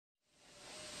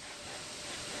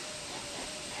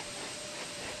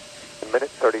1 minute,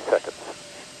 30 seconds.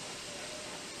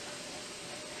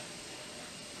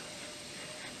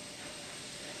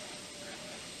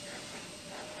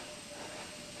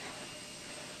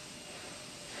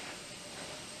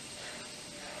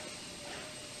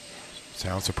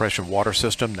 Sound suppression water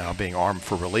system now being armed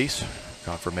for release.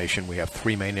 Confirmation we have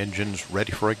 3 main engines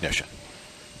ready for ignition.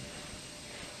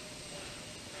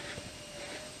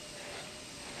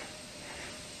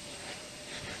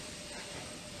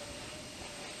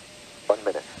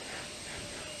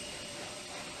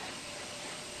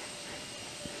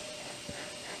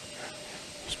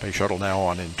 Space Shuttle now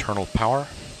on internal power.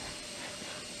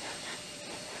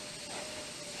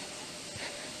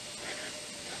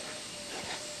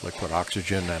 Liquid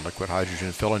oxygen and liquid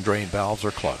hydrogen fill and drain valves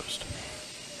are closed.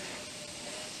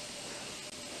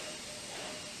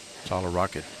 Solid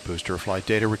rocket booster flight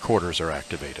data recorders are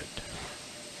activated.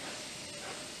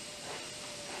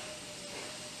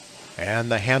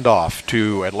 And the handoff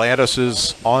to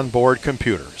Atlantis' onboard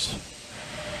computers.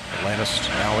 Atlantis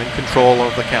now in control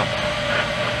of the countdown.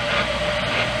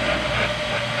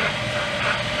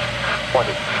 20.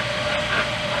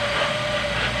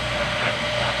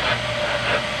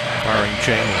 Firing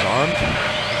chain is armed.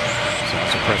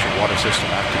 Sound suppression water system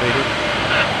activated.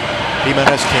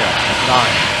 T-minus 10,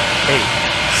 9, 8,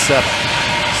 7,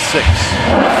 6,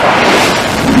 5,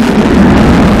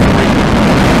 3,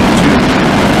 2,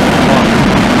 1,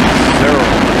 0.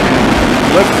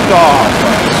 Liftoff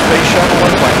of Space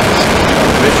Shuttle Atlantis.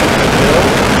 Mission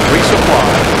fulfilled,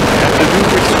 resupply, and to new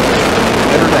research.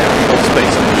 International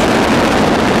Space Station.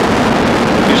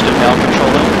 Houston now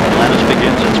controlling. Atlantis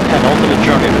begins its penultimate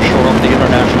journey to shore up the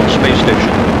International Space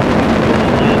Station.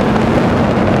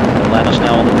 Atlantis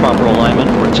now on the proper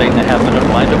alignment for its 8.5-minute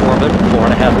ride to orbit.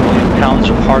 4.5 million pounds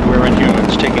of hardware and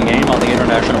humans taking aim on the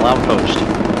International Outpost.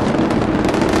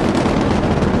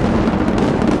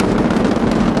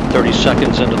 30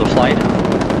 seconds into the flight.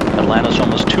 Atlantis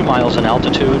almost 2 miles in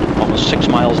altitude, almost 6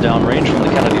 miles downrange from the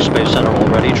Kennedy Space Center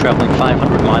already, traveling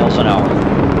 500 miles an hour.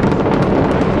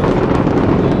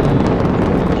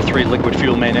 The 3 liquid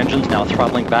fuel main engines now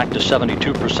throttling back to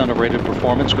 72% of rated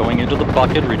performance, going into the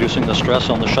bucket, reducing the stress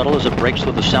on the shuttle as it breaks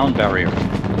through the sound barrier.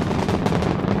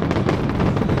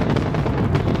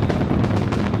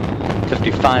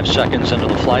 55 seconds into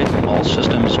the flight, all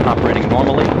systems operating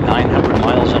normally, 900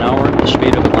 miles an hour. The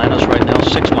speed of Atlantis right now,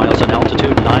 6 miles in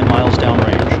altitude, 9 miles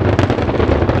downrange.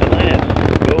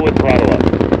 Atlantis, go with throttle up.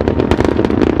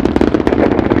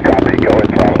 Copy, go with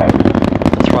throttle up.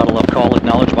 The throttle up call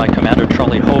acknowledged by Commander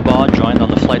Charlie Hobaugh, joined on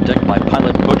the flight deck by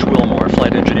pilot Butch Wilmore,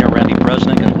 flight engineer Randy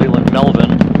Bresnik, and Leland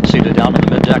Melvin, seated down on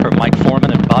the mid-decker Mike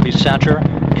Foreman and Bobby Satcher,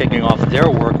 kicking off their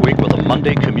work week with a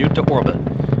Monday commute to orbit.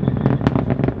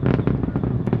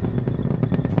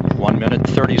 1 minute,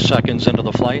 30 seconds into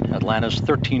the flight. Atlantis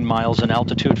 13 miles in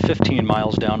altitude, 15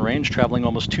 miles downrange, traveling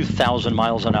almost 2,000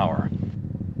 miles an hour.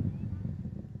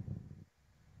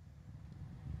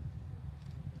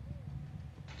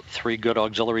 Three good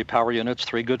auxiliary power units,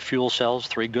 3 good fuel cells,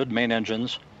 3 good main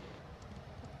engines.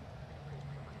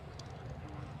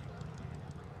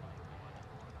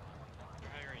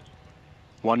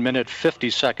 One minute, 50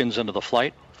 seconds into the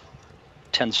flight.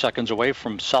 10 seconds away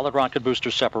from solid rocket booster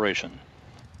separation.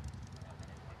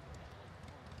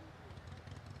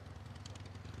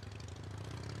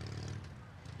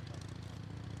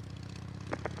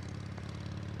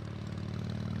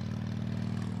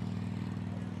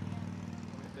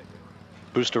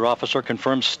 Booster officer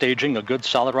confirms staging a good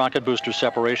solid rocket booster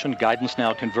separation. Guidance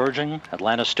now converging.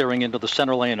 Atlantis steering into the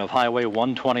center lane of Highway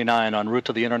 129 en route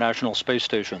to the International Space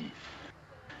Station.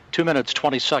 2 minutes,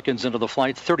 20 seconds into the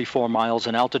flight, 34 miles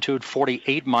in altitude,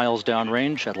 48 miles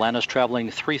downrange. Atlantis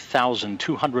traveling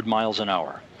 3,200 miles an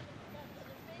hour.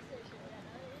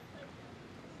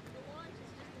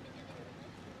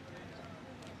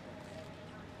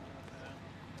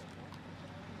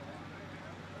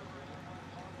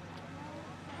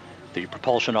 The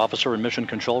propulsion officer in mission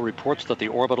control reports that the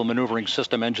orbital maneuvering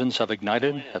system engines have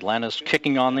ignited. Atlantis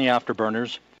kicking on the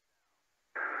afterburners.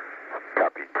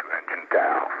 Copy, 2 engine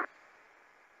down.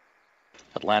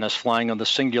 Atlantis flying on the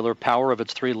singular power of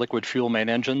its 3 liquid fuel main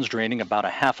engines, draining about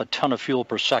 0.5 ton of fuel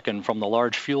per second from the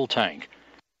large fuel tank.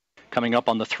 Coming up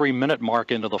on the 3-minute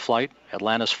mark into the flight,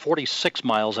 Atlantis 46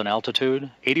 miles in altitude,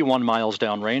 81 miles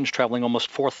downrange, traveling almost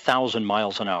 4,000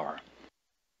 miles an hour.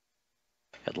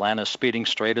 Atlantis speeding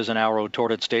straight as an arrow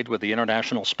toward its date with the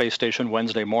International Space Station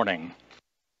Wednesday morning.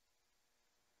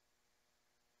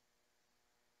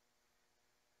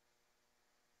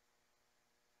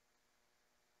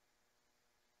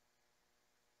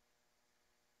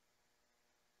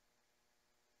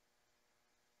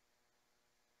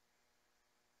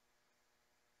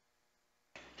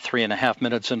 3.5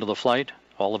 minutes into the flight,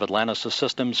 all of Atlantis'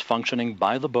 systems functioning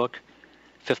by the book.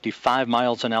 55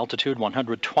 miles in altitude,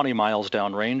 120 miles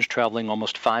downrange, traveling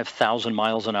almost 5,000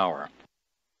 miles an hour.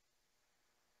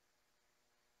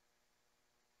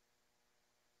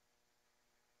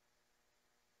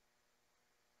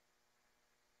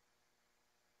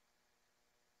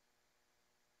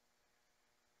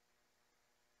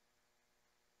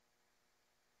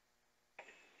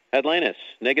 Atlantis,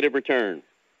 negative return.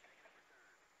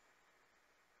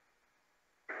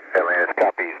 Atlantis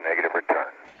copies, negative return.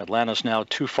 Atlantis now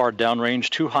too far downrange,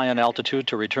 too high in altitude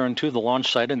to return to the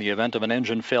launch site in the event of an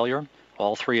engine failure.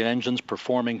 All three engines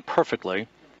performing perfectly.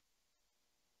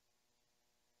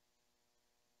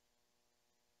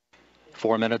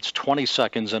 4 minutes, 20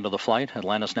 seconds into the flight.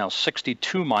 Atlantis now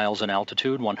 62 miles in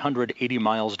altitude, 180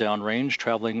 miles downrange,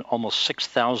 traveling almost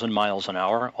 6,000 miles an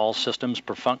hour. All systems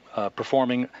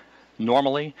performing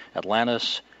normally.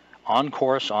 Atlantis on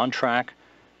course, on track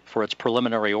for its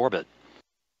preliminary orbit.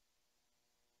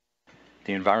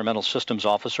 The Environmental Systems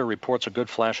Officer reports a good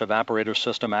flash evaporator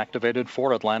system activated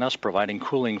for Atlantis, providing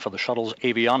cooling for the shuttle's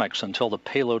avionics until the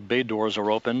payload bay doors are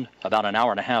opened about an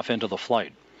hour and a half into the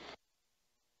flight.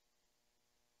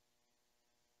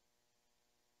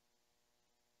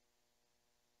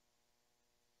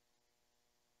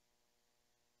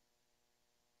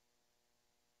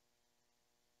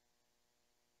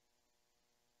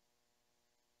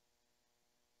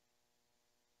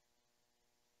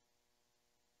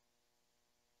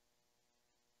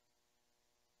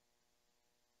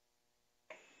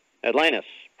 Atlantis,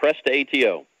 press to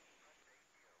ATO.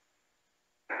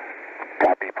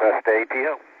 Copy, press to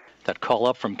ATO. That call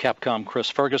up from Capcom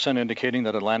Chris Ferguson indicating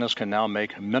that Atlantis can now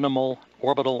make minimal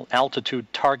orbital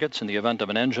altitude targets in the event of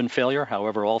an engine failure.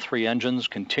 However, all three engines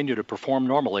continue to perform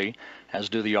normally, as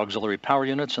do the auxiliary power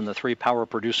units and the three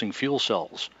power-producing fuel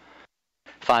cells.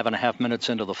 5.5 minutes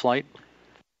into the flight,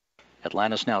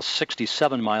 Atlantis now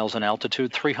 67 miles in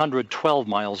altitude, 312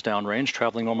 miles downrange,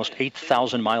 traveling almost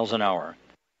 8,000 miles an hour.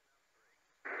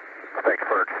 Thanks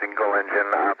for single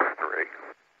engine ops 3.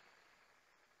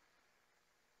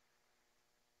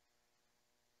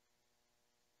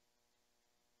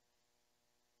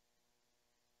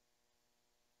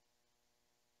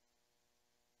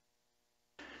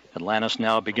 Atlantis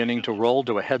now beginning to roll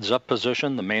to a heads-up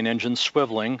position, the main engine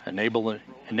swiveling,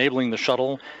 enabling the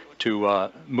shuttle to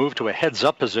move to a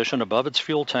heads-up position above its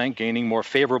fuel tank, gaining more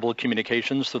favorable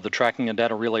communications through the tracking and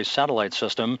data relay satellite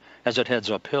system as it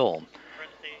heads uphill.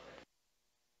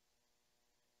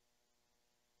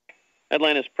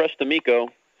 Atlantis, press to MECO,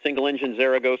 single engine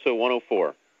Zaragoza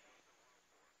 104.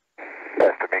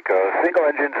 Press to MECO, single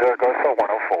engine Zaragoza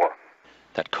 104.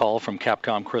 That call from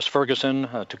Capcom Chris Ferguson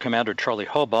to Commander Charlie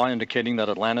Hobaugh indicating that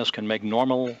Atlantis can make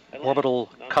normal orbital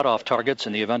cutoff targets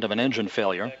in the event of an engine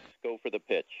failure. Go for the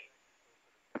pitch.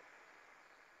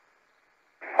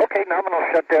 Okay, nominal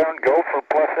shutdown, go for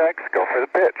plus X, go for the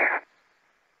pitch.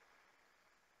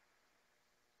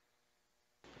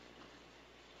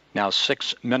 Now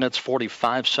 6 minutes,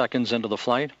 45 seconds into the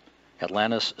flight.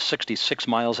 Atlantis 66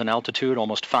 miles in altitude,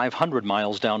 almost 500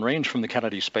 miles downrange from the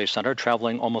Kennedy Space Center,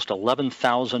 traveling almost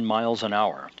 11,000 miles an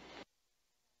hour.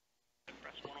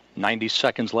 90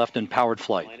 seconds left in powered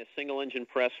flight. Atlantis, single engine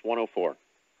press 104.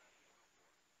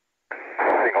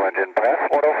 Single engine press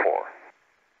 104.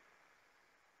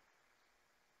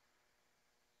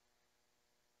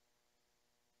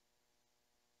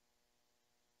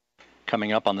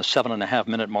 Coming up on the 7.5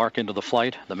 minute mark into the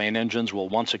flight, the main engines will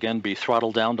once again be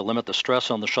throttled down to limit the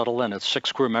stress on the shuttle and its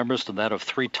 6 crew members to that of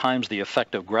 3 times the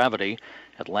effect of gravity.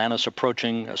 Atlantis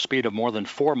approaching a speed of more than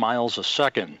 4 miles a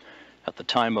second. At the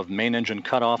time of main engine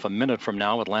cutoff, a minute from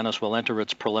now, Atlantis will enter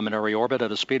its preliminary orbit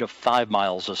at a speed of 5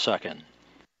 miles a second.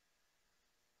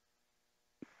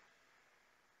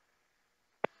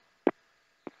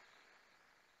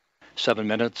 Seven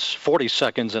minutes, 40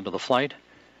 seconds into the flight.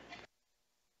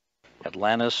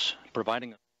 Atlantis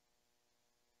providing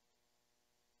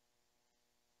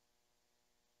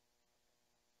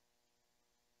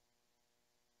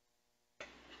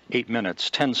 8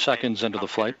 minutes, 10 seconds into the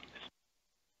flight.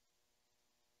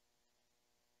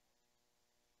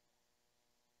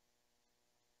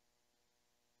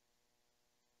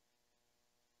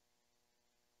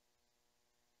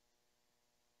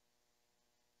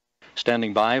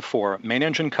 Standing by for main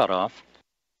engine cutoff.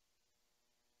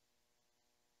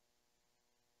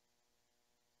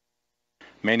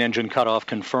 Main engine cutoff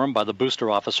confirmed by the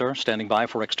booster officer, standing by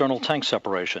for external tank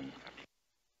separation.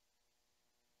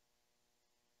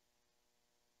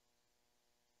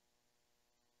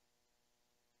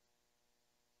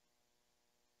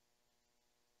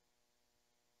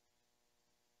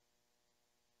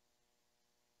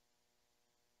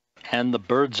 and the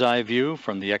bird's eye view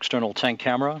from the external tank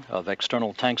camera of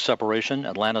external tank separation.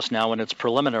 Atlantis now in its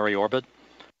preliminary orbit.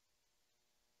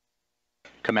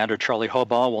 Commander Charlie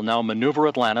Hobaugh will now maneuver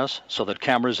Atlantis so that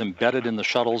cameras embedded in the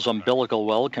shuttle's umbilical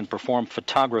well can perform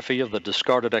photography of the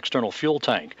discarded external fuel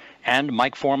tank. And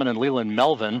Mike Foreman and Leland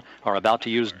Melvin are about to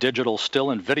use digital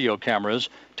still and video cameras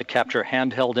to capture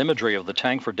handheld imagery of the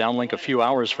tank for downlink a few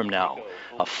hours from now.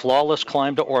 A flawless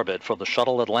climb to orbit for the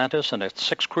shuttle Atlantis and its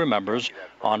 6 crew members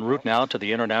en route now to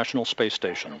the International Space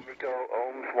Station.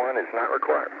 Ohms 1 is not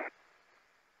required.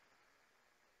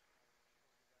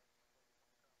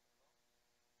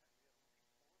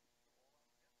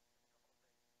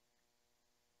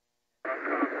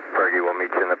 Fergie, we'll meet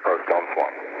you in the post, Ohms 1.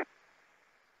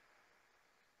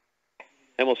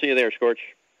 And we'll see you there, Scorch.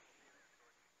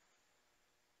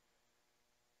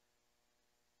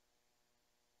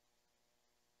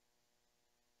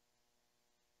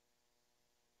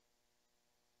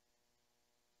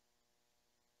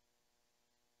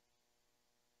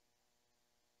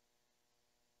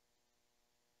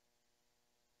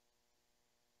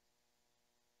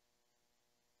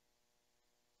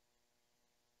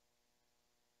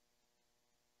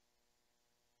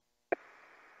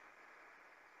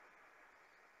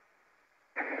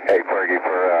 Hey, Fergie,